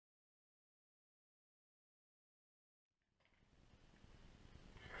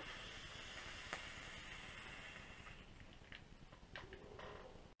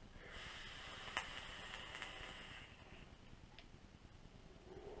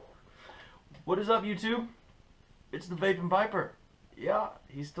What is up, YouTube? It's the Vaping Viper. Yeah,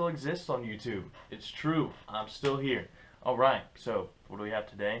 he still exists on YouTube. It's true. I'm still here. Alright, so what do we have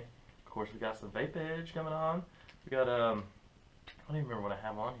today? Of course, we got some vape edge coming on. We got, I don't even remember what I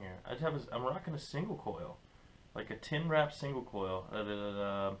have on here. I'm rocking a single coil. Like a 10 wrap single coil at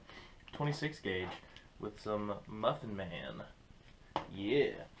a 26 gauge with some Muffin Man.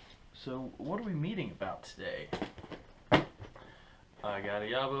 Yeah. So, what are we meeting about today? I got a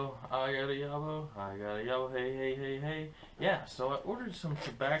yabo, I got a yabo, I got a yabo, hey, hey, hey, hey. Yeah, so I ordered some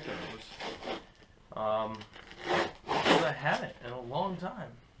tobaccos. Because I haven't in a long time.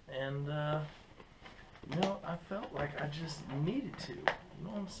 And, you know, I felt like I just needed to. You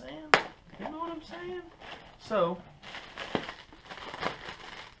know what I'm saying? You know what I'm saying? So,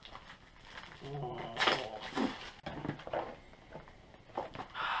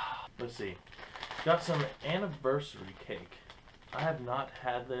 let's see. Got some anniversary cake. I have not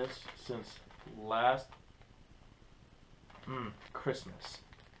had this since last Christmas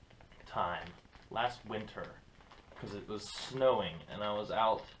time, last winter, because it was snowing and I was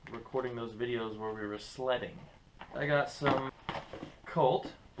out recording those videos where we were sledding. I got some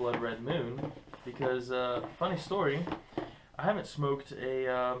Colt Blood Red Moon because, funny story, I haven't smoked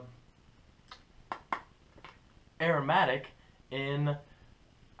a aromatic in,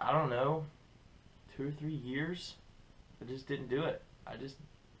 I don't know, 2 or 3 years. I just didn't do it. I just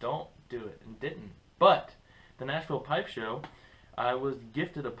don't do it and didn't. But the Nashville Pipe Show, I was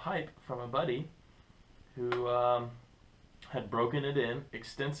gifted a pipe from a buddy who had broken it in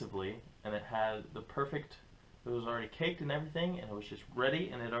extensively, and it had the perfect, it was already caked and everything, and it was just ready,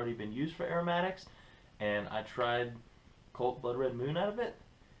 and it had already been used for aromatics. And I tried Colt Blood Red Moon out of it,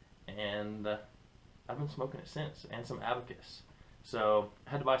 and I've been smoking it since, and some Abacus. So I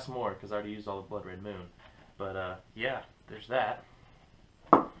had to buy some more because I already used all the Blood Red Moon. But yeah, there's that.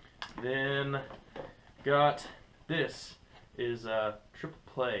 Then got this is Triple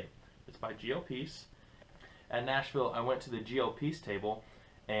Play. It's by GL Peace. At Nashville, I went to the GL Peace table,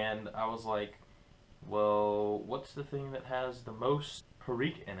 and I was like, well, what's the thing that has the most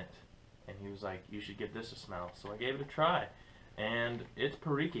Perique in it? And he was like, you should give this a smell. So I gave it a try, and it's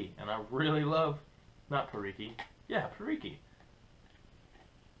Perique, and I really love, not Perique, yeah, Perique.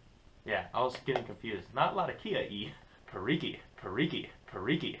 Yeah, I was getting confused. Not a lot of Kia-E. Perique, Perique,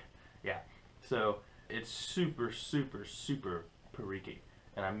 Perique. Yeah, so it's super, super, super Perique.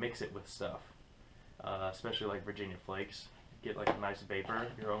 And I mix it with stuff, especially like Virginia Flakes. Get like a nice vapor,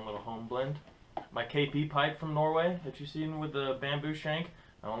 your own little home blend. My KP pipe from Norway that you've seen with the bamboo shank,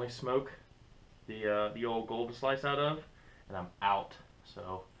 I only smoke the old gold to slice out of, and I'm out.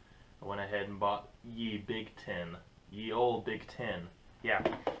 So I went ahead and bought ye Big 10. Ye old Big 10. Yeah,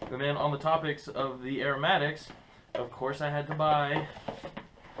 and then on the topics of the aromatics, of course I had to buy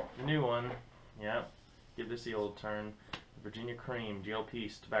the new one. Yeah, give this the old turn. Virginia Cream, GL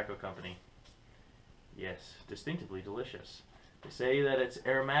Peace Tobacco Company. Yes, distinctively delicious. They say that it's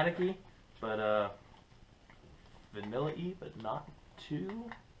aromatic-y, but vanilla-y, but not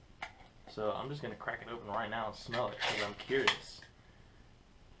too. So I'm just going to crack it open right now and smell it because I'm curious.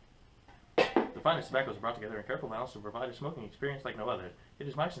 The finest tobaccos are brought together in careful balance to provide a smoking experience like no other. It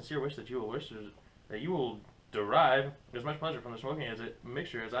is my sincere wish that you will derive as much pleasure from the smoking as a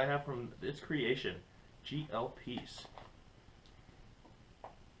mixture as I have from its creation. GL Peace.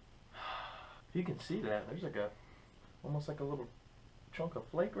 If you can see that, there's like almost like a little chunk of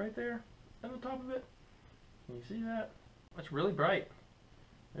flake right there on the top of it. Can you see that? That's really bright.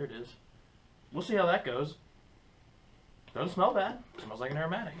 There it is. We'll see how that goes. Doesn't smell bad. It smells like an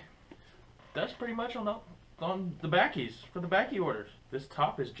aromatic. That's pretty much on the backies, for the backy orders. This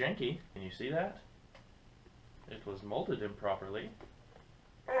top is janky. Can you see that? It was molded improperly.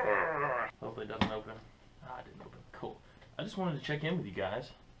 Hopefully it doesn't open. Ah, it didn't open. Cool. I just wanted to check in with you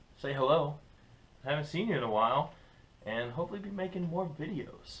guys. Say hello. I haven't seen you in a while. And hopefully be making more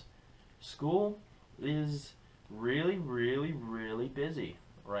videos. School is really, really, really busy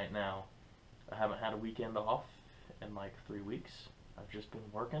right now. I haven't had a weekend off in like 3 weeks. I've just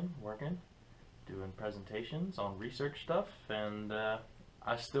been working. Doing presentations on research stuff, and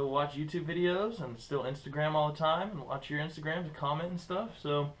I still watch YouTube videos and still Instagram all the time and watch your Instagrams and comment and stuff,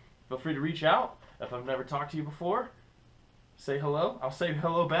 so feel free to reach out. If I've never talked to you before, say hello. I'll say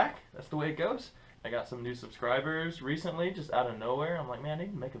hello back. That's the way it goes. I got some new subscribers recently, just out of nowhere. I'm like, man, I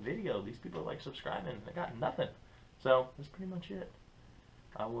need to make a video. These people are like subscribing. I got nothing. So that's pretty much it.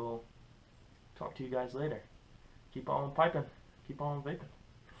 I will talk to you guys later. Keep on piping. Keep on vaping.